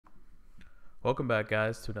Welcome back,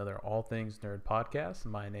 guys, to another All Things Nerd podcast.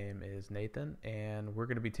 My name is Nathan, and we're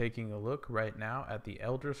going to be taking a look right now at the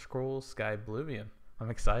Elder Scrolls Skyblivion.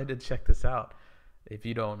 I'm excited to check this out. If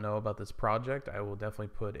you don't know about this project, I will definitely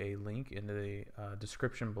put a link in the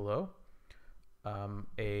description below. I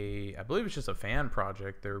believe it's just a fan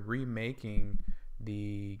project. They're remaking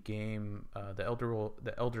the game, the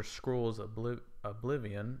Elder Scrolls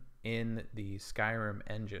Oblivion in the Skyrim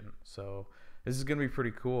engine. So this is going to be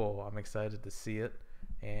pretty cool. I'm excited to see it.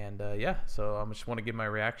 And yeah, so I just want to give my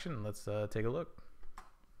reaction. Let's take a look.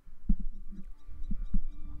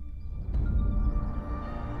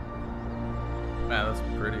 Man, that's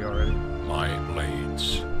pretty already. My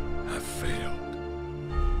blades have failed.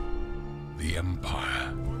 The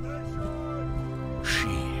Empire.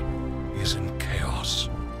 She is in chaos.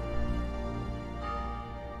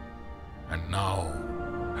 And now,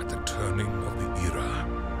 at the turning of the era,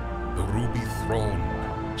 the ruby throne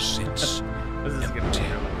sits empty.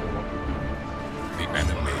 The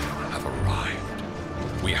enemy have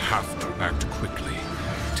arrived. We have to act quickly,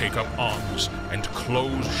 take up arms, and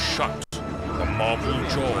close shut the marble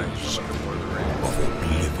jaws of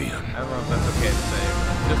Oblivion. I don't know if that's okay to say,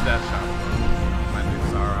 but just that shot. My new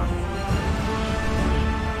Zara.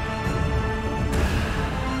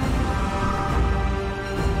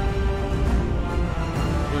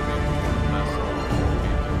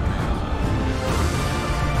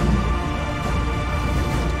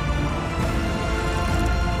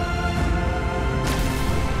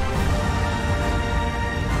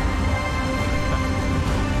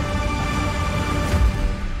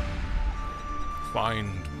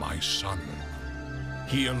 Find my son.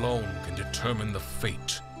 He alone can determine the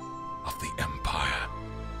fate of the Empire.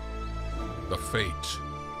 The fate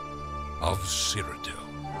of Cyrodiil.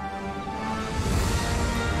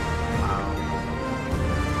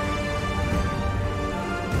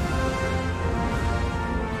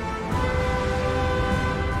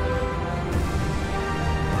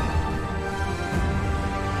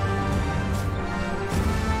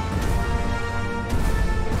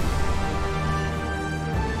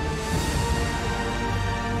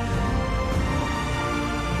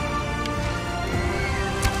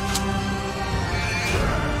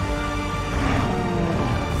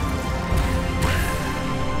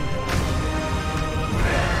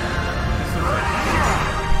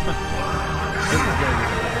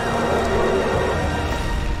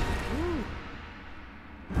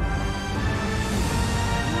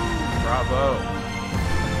 Bravo. I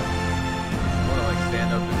want to like stand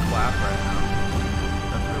up and clap right now.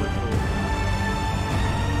 That's really cool.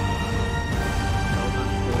 Elder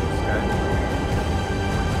Scrolls Skyblivion.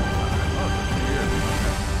 Oh,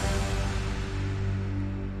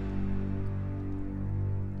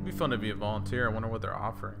 it'd be fun to be a volunteer. I wonder what they're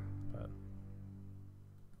offering. But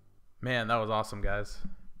man, that was awesome, guys.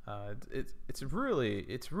 It's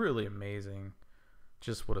really amazing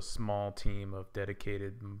just what a small team of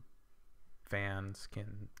dedicated fans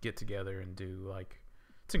can get together and do. Like,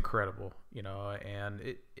 it's incredible, you know, and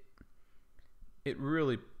it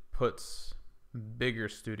really puts bigger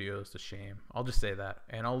studios to shame. I'll just say that,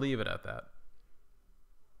 and I'll leave it at that.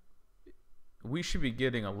 We should be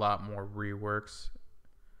getting a lot more reworks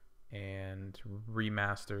and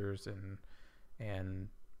remasters and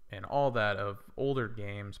all that of older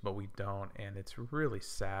games, but we don't, and it's really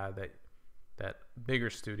sad that bigger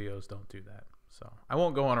studios don't do that. So I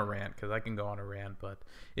won't go on a rant because I can go on a rant, but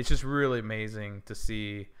it's just really amazing to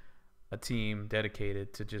see a team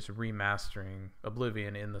dedicated to just remastering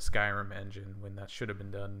Oblivion in the Skyrim engine when that should have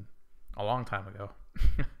been done a long time ago.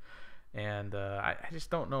 And I just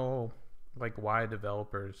don't know like why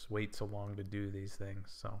developers wait so long to do these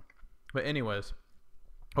things. So, but anyways,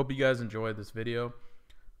 hope you guys enjoyed this video.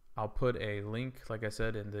 I'll put a link, like I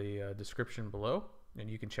said, in the description below, and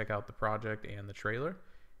you can check out the project and the trailer.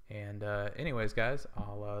 And anyways, guys,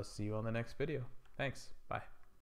 I'll see you on the next video. Thanks. Bye.